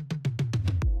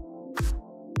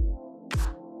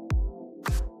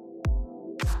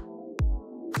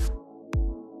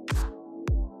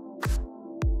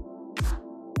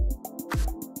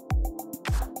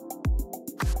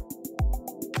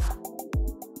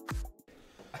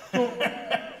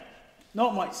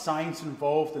 Not much science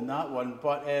involved in that one,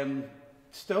 but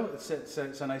still, it's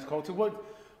a nice cocktail.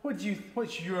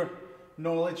 What's your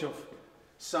knowledge of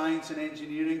science and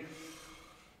engineering?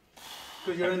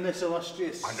 Because you're in this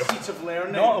illustrious seat of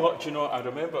learning. Not a lot, you know. I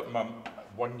remember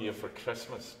one year for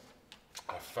Christmas,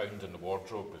 I found in the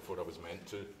wardrobe before I was meant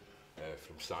to,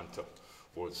 from Santa,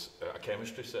 was a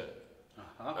chemistry set.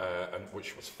 And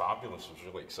which was fabulous, was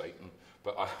really exciting.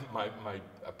 But my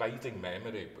abiding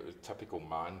memory, a typical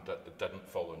man that didn't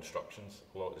follow instructions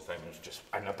a lot of the time, was just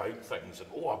in about things and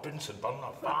a Bunsen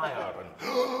burner fire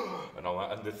and all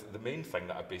that. And the main thing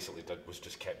that I basically did was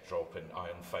just kept dropping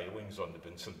iron filings on the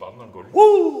Bunsen burner and going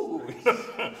woo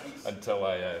until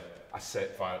I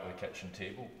set fire to the kitchen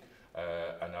table.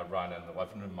 And I ran in the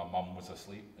living room, my mum was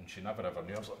asleep and she never ever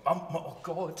knew. I was like, Mum, oh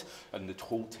God, and the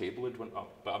whole table had went up,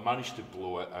 but I managed to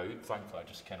blow it out. Thankfully I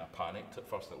just kind of panicked at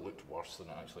first, it looked worse than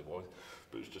it actually was,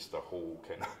 but it was just a whole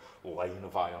kind of line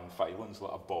of iron filings,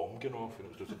 like a bomb going off, and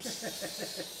it was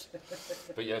just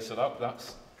but yeah, so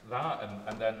that's that,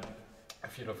 and then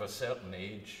if you're of a certain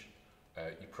age,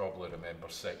 you probably remember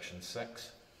section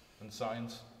 6 in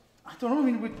science. I don't know, I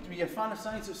mean, were you a fan of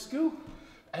science at school?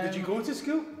 Did you go to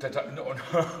school? No,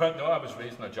 I was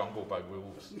raised in a jungle by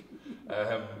wolves.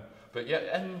 But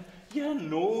yeah,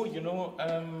 no, you know,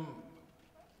 and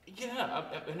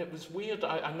it was weird.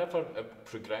 I never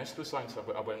progressed with science.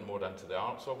 I went more into the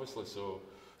arts, obviously, so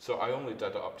I only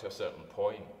did it up to a certain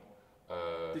point.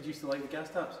 Did you still like the gas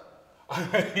taps?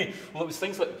 Well, it was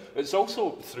things like, it's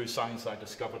also through science I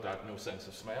discovered I had no sense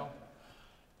of smell.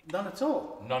 None at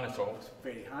all? None at all. It's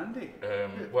very handy.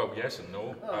 Well, yes and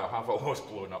no. I have almost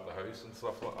blown up the house and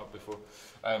stuff like that before.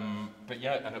 But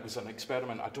yeah, and it was an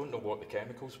experiment. I don't know what the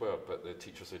chemicals were, but the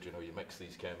teacher said, you know, you mix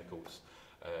these chemicals.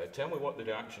 Tell me what the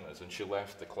reaction is. And she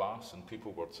left the class and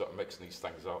people were sort of mixing these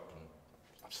things up. And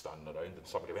I'm standing around and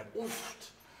somebody went,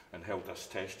 oof, and held this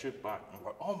test tube back. And I'm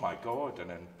like, oh my God.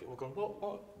 And then people were going,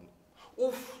 what?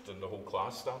 Oof. And the whole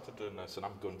class started doing this. And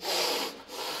I'm going,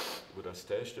 with this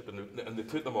test tube, and they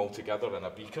put them all together in a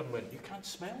beaker and went, you can't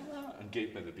smell that, and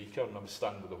gave me the beaker, and I'm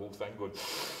standing with the whole thing going,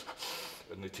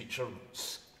 and the teacher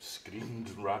screamed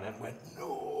and ran in and went,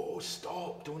 no,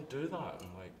 stop, don't do that. And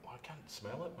I'm like, well, I can't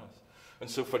smell it, miss. And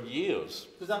so for years...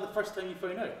 Was that the first time you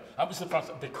found out? That was the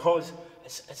first, because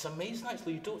it's amazing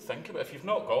actually, you don't think about it. If you've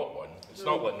not got one, it's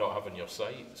not like not having your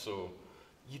sight, so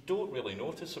you don't really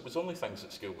notice. It was only things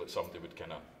at school that somebody would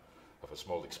kind of have a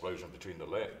small explosion between their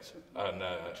legs. And,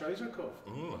 a trouser cough.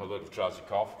 A little trouser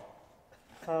cough.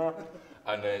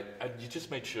 And you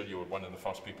just made sure you were one of the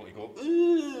first people to go,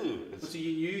 ooh! So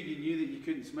you knew that you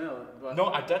couldn't smell it? But No,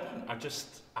 I didn't.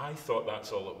 I thought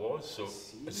that's all it was. So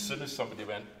as soon as somebody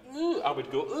went, ooh, I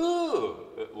would go,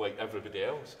 ooh, like everybody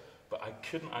else. But I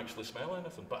couldn't actually smell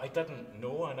anything. But I didn't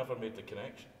know, I never made the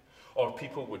connection. Or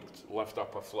people would lift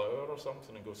up a flower or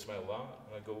something and go, smell that.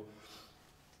 And I go,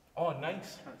 oh,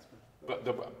 nice. But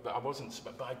I wasn't,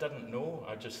 but I didn't know.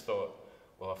 I just thought,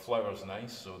 well, a flower's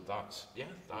nice, so that's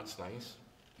nice,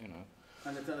 you know.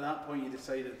 And at that point you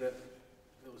decided that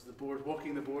it was the board,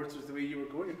 walking the boards was the way you were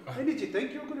going. When did you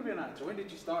think you were going to be an actor? When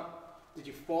did you start, did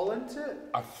you fall into it?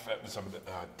 It was a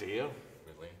dare,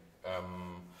 really.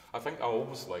 I think I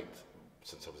always liked,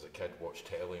 since I was a kid, watched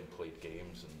telly and played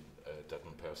games and did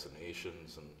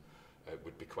impersonations and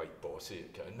would be quite bossy.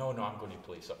 No, I'm going to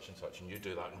play such and such and you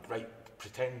do that and right,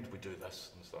 pretend we do this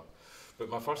and stuff. But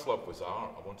my first love was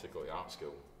art. I wanted to go to art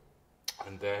school.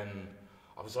 And then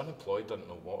I was unemployed, didn't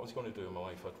know what I was going to do in my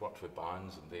life. I'd worked with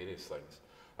bands and various things.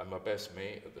 And my best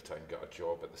mate at the time got a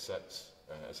job at the Sits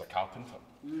as a carpenter.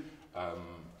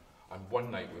 And one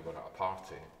night we were at a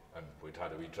party and we'd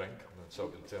had a wee drink on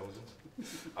Assault Intelligence.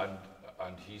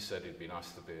 and he said he'd been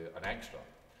asked to be an extra.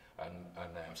 And I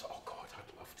was like, oh God,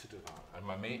 I'd love to do that. And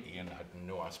my mate Ian had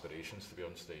no aspirations to be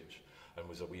on stage and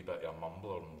was a wee bit of a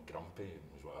mumbler and grumpy and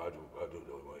was like, I don't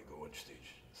really want to go on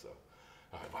stage. So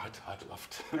I'd love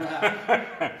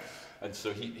to. And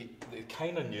so he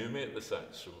kind of knew me at the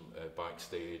Sits from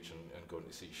backstage and going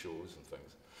to see shows and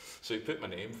things. So he put my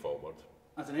name forward.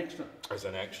 As an extra? As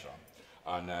an extra.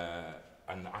 And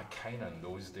I kind of, in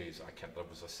those days, there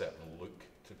was a certain look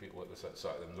to people at the Sits.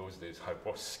 So in those days, I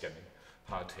was skinny,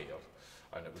 had hair,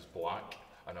 and it was black,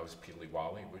 and I was Peely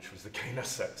Wally, which was the kind of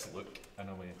Sits look in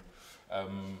a way.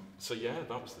 So yeah,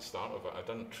 that was the start of it. I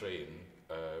didn't train,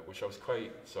 which I was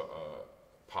quite sort of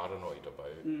paranoid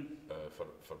about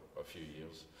for a few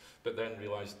years, but then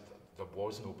realised there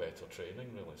was no better training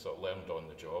really, so I learned on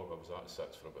the job. I was at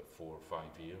Sits for about 4 or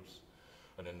 5 years,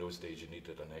 and in those days you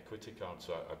needed an equity card,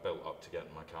 so I built up to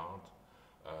getting my card.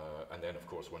 And then of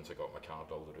course once I got my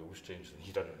card all the rules changed and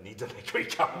you didn't need an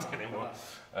equity card anymore.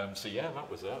 So yeah, that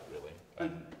was it really.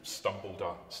 And stumbled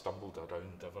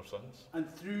around ever since. And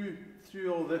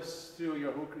through all this, through all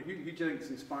your whole career, who do you think's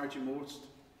inspired you most?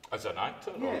 As an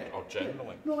actor or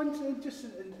generally? Yeah. No, just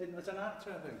as an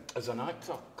actor I think. As an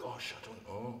actor? Gosh, I don't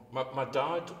know. My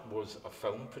dad was a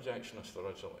film projectionist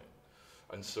originally.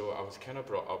 And so I was kind of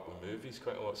brought up with movies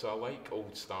quite a lot. So I like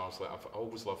old stars. Like I've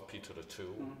always loved Peter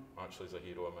O'Toole, actually, as a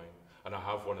hero of mine. And I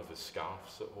have one of his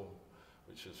scarves at home,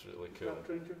 which is really cool.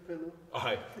 Ranger fellow.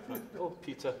 Aye. Oh,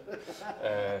 Peter.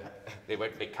 They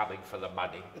won't be coming for the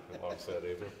money. But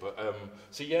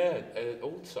so yeah,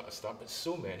 old sort of stuff. But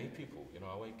so many people, you know,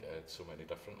 I like so many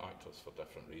different actors for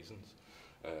different reasons.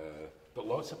 But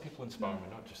lots of people inspire me,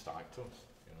 not just actors.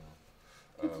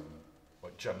 You know.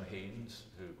 Like Jim Haynes,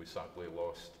 who we sadly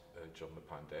lost during the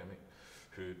pandemic,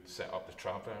 who set up the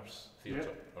Traverse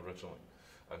Theatre originally,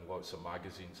 and lots of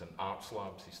magazines and arts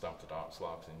labs. He started arts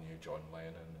labs and knew John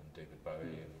Lennon and David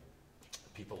Bowie and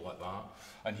people like that.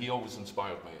 And he always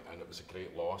inspired me, and it was a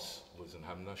great loss losing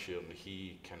him this year. And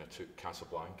he kind of took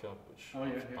Casablanca, which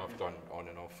I've done on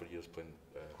and off for years playing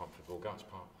Humphrey Bogart's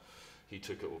part. He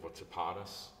took it over to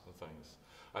Paris and things.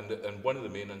 And one of the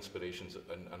main inspirations,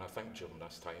 and I think during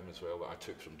this time as well, that I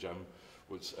took from Jim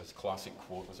was his classic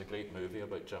quote. There's a great movie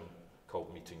about Jim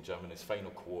called Meeting Jim, and his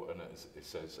final quote in it is, it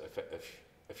says,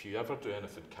 if you ever do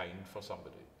anything kind for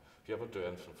somebody, if you ever do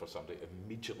anything for somebody,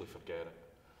 immediately forget it.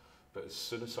 But as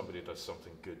soon as somebody does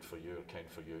something good for you or kind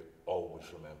for you, always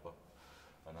remember.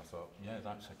 And I thought, yeah,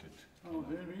 that's a good rule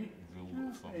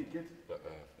of thumb. Very good. But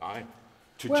aye,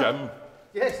 to Jim.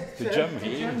 Yes, to Jim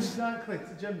Haynes. Exactly,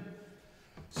 to Jim.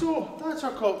 So that's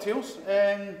our cocktails.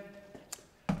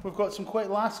 We've got some quick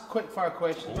fire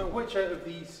questions. But which out of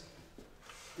these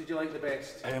did you like the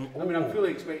best? I mean, I'm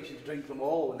fully expecting you to drink them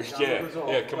all when the camera's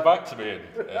off. Come back to me.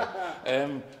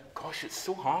 Gosh, it's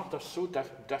so hard. They're so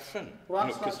different. Well,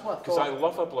 that's what I thought. Because I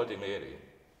love a Bloody Mary,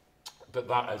 but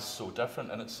that is so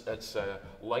different, and it's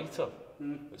lighter.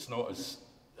 It's not as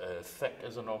thick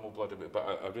as a normal Bloody Mary,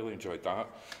 but I really enjoyed that.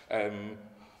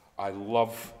 I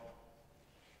love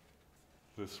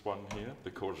this one here, the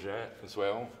Courgette as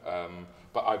well.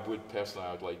 But I would personally,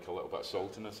 I'd like a little bit of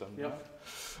saltiness in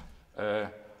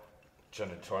there. gin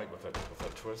and tonic with a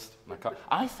twist.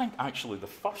 I think actually the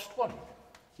first one.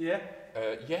 Yeah?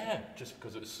 Yeah, just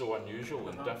because it was so unusual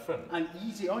and different. And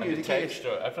easy on and you. the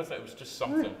texture, everything, it was just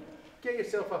something. Get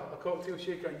yourself a cocktail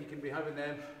shaker and you can be having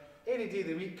them any day of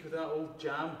the week with that old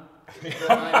jam.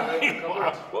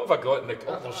 What have I got in the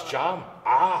there's jam?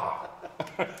 Ah!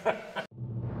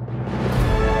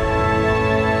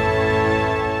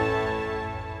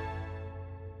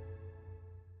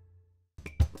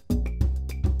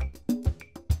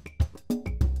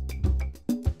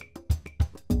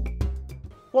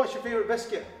 What's your favourite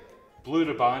biscuit? Blue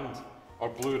riband, or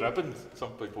blue ribbon,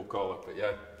 some people call it, but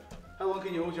yeah. How long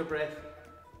can you hold your breath?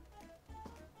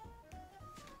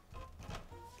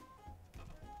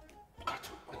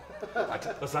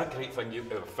 There's that great thing you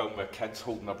film where kids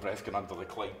holding their breath going under the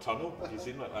Clyde Tunnel. Have you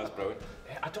seen that? That's brilliant.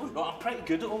 I don't know, I'm pretty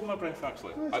good at holding my breath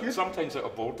actually. Sometimes out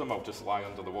of boredom I'll just lie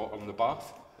under the water in the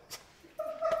bath.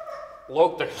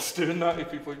 Lockdown's doing that to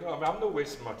people. No, I mean, I'm not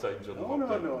wasting my time during the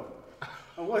lockdown. No.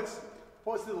 And what's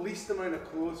the least amount of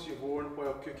clothes you've worn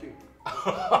while cooking?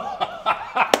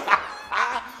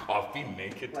 I've been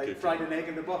naked. Like fried an egg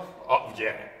in the buff? Oh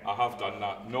yeah, I have done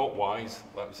that. Not wise.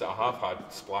 Like I said, I have had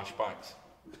splashbacks.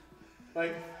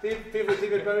 Like, favourite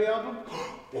David Bowie album?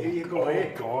 There you go.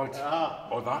 Oh God.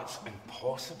 Oh, that's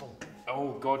impossible.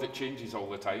 Oh God, it changes all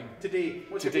the time. Today,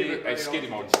 what's your Today, favourite it's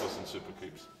Scary album? Monsters and Super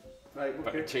Creeps. Right, okay.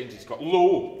 But it changes. Got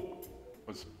Low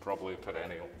was probably a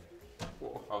perennial.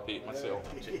 Oh, I'll hate myself.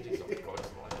 It changes all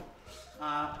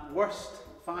constantly. Worst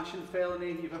fashion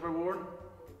felony you've ever worn?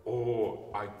 Oh,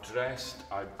 I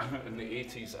in the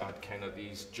 80s I had kind of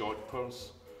these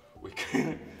jodhpurs with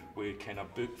kind of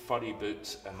furry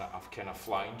boots and a kind of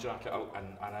flying jacket out,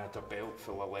 and I had a belt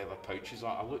full of leather pouches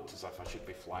on. I looked as if I should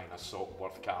be flying a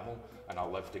Saltworth camel, and I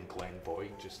lived in Glenboy,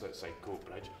 just outside Coat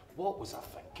Bridge. What was I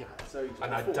thinking?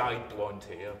 And I dyed blonde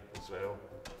hair as well.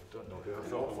 Don't know who I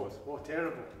thought it was. Oh,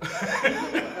 terrible.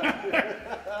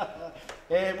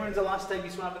 When's the last time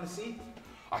you swam in the sea?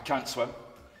 I can't swim.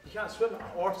 You can't swim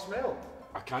or smell?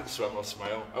 I can't swim or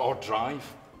smell or drive.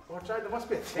 Or drive? There must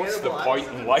be a terrible What's the point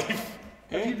in life?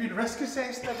 Have you been risk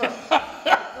assessed ever?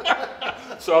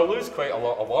 So I lose quite a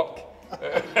lot of work.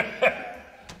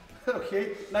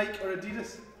 Okay, Nike or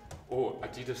Adidas? Oh,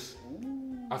 Adidas.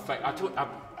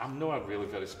 I'm not a really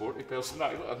very sporty person.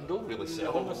 I'm not really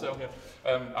selling myself here.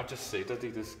 I just said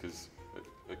Adidas because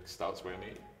it starts with an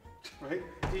A. Right.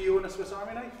 Do you own a Swiss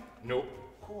Army knife? No.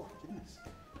 Oh, goodness.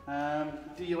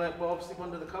 Do you let Bob sleep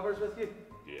under the covers with you?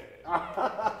 Yeah.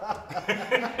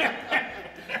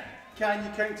 Can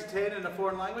you count to 10 in a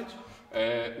foreign language?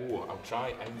 I'll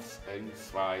try. 1, 2, 3,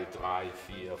 4, 5,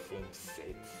 6,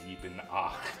 7, 8,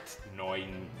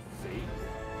 9, 10.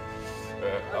 I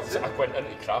went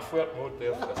into Kraftwerk mode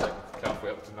there. I think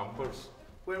Kraftwerk to numbers.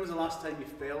 When was the last time you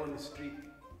fell in the street?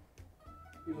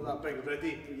 You know that big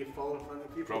riddy where you fall in front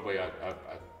of people? Probably I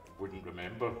wouldn't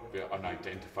remember the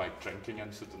unidentified drinking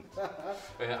incident. I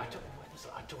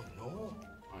don't know,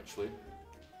 actually.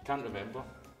 Can't remember.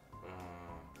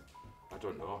 I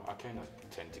don't know. I kind of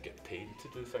tend to get paid to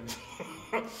do things.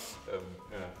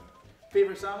 Yeah.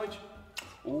 Favourite sandwich?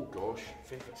 Oh gosh,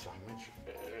 favourite sandwich?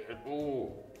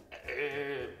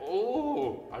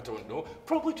 I don't know.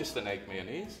 Probably just an egg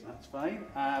mayonnaise. That's fine.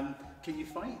 Can you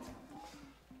fight?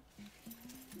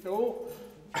 No.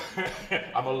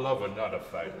 I'm a lover, not a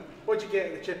fighter. What'd you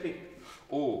get at the chippy?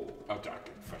 Oh, I get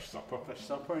fish supper. Fish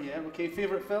supper, yeah. Okay,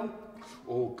 favourite film?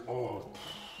 Oh,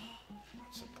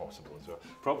 it's impossible as well.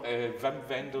 Probably Wim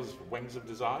Wenders' Wings of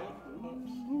Desire.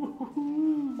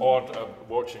 Or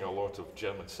watching a lot of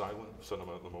German silent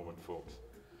cinema at the moment, folks.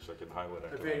 So I can highly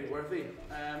recommend. They're very worthy.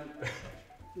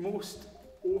 Most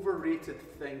overrated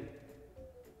thing?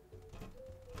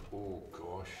 Oh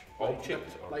gosh.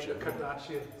 Object or like the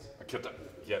Kardashians.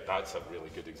 Yeah, that's a really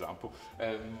good example.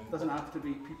 Doesn't have to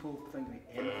be people thinking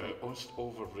anything. Most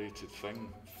overrated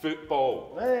thing?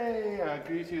 Football. Hey, I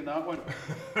agree with you on that one.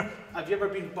 Have you ever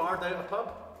been barred out of a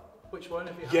pub? Which one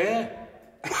have you had? Yeah.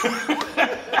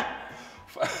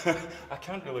 I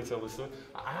can't really tell the story.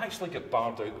 I actually got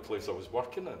barred out of the place I was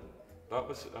working in. That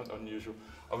was unusual.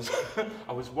 I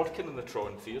was working in the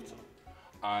Tron Theatre,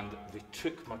 and they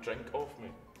took my drink off me.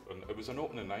 And it was an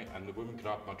opening night, and the woman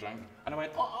grabbed my drink, and I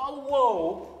went, "Oh,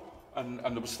 hello!" And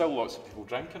there was still lots of people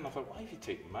drinking. I thought, "Why have you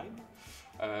taken mine?"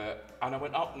 And I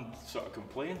went up and sort of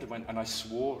complained, and I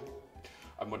swore.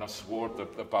 And when I swore,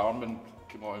 the barman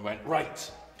came on and went, "Right,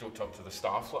 don't talk to the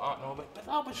staff like that." And I went, "But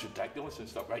that was ridiculous and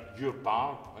stuff." "Right, you're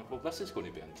barred." I went, "Well, this is going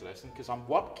to be interesting because I'm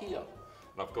work here,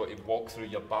 and I've got to walk through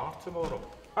your bar tomorrow."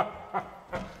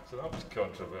 So that was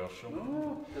controversial.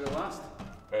 Oh, did it last?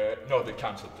 No, they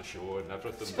cancelled the show and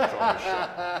everything. They probably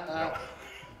shut. No.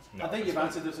 No, I think you've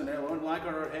answered this on earlier on,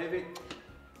 lager or heavy?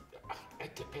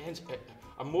 It depends.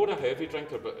 I'm more a heavy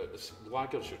drinker, but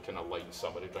lager's your kind of light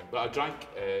summery drink. But I drank,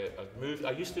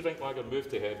 I used to drink lager,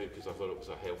 moved to heavy because I thought it was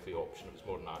a healthy option, it was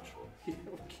more natural.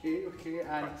 Okay,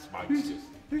 and That's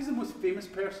who's the most famous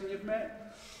person you've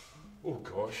met? Oh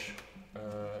gosh,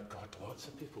 God, lots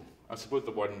of people. I suppose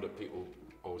the one that people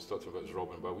always talked about was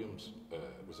Robin Williams,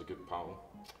 was a good pal.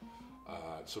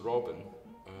 So Robin,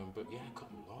 but yeah, got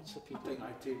lots of people. I think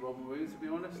I'd take Robin Williams, to be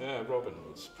honest. Yeah, Robin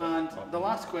was. And the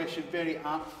last question, very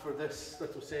apt for this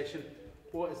little session,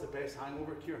 what is the best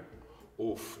hangover cure?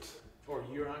 Oofed. Or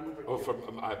your hangover cure?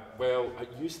 Oh, well, it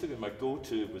used to be my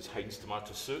go-to was Heinz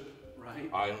tomato soup, right.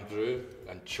 Iron Brew,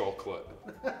 and chocolate.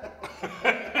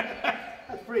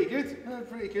 That's pretty good. That's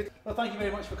pretty good. Well, thank you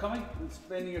very much for coming and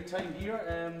spending your time here.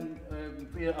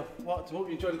 I hope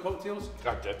you enjoyed the cocktails.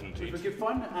 I did indeed. It was good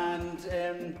fun,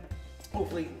 and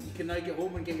hopefully you can now get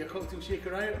home and get your cocktail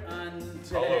shaker out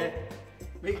and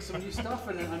make some new stuff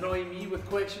and annoy me with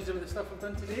questions about the stuff I've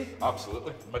done today.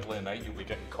 Absolutely. Middle of the night you'll be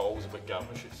getting calls about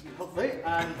garnishes. Lovely.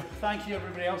 And thank you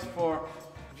everybody else for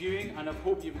viewing, and I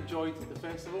hope you've enjoyed the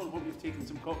festival and hope you've taken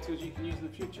some cocktails you can use in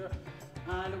the future.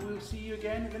 And we'll see you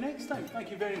again the next time. Thank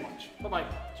you very much. Bye bye.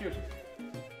 Cheers.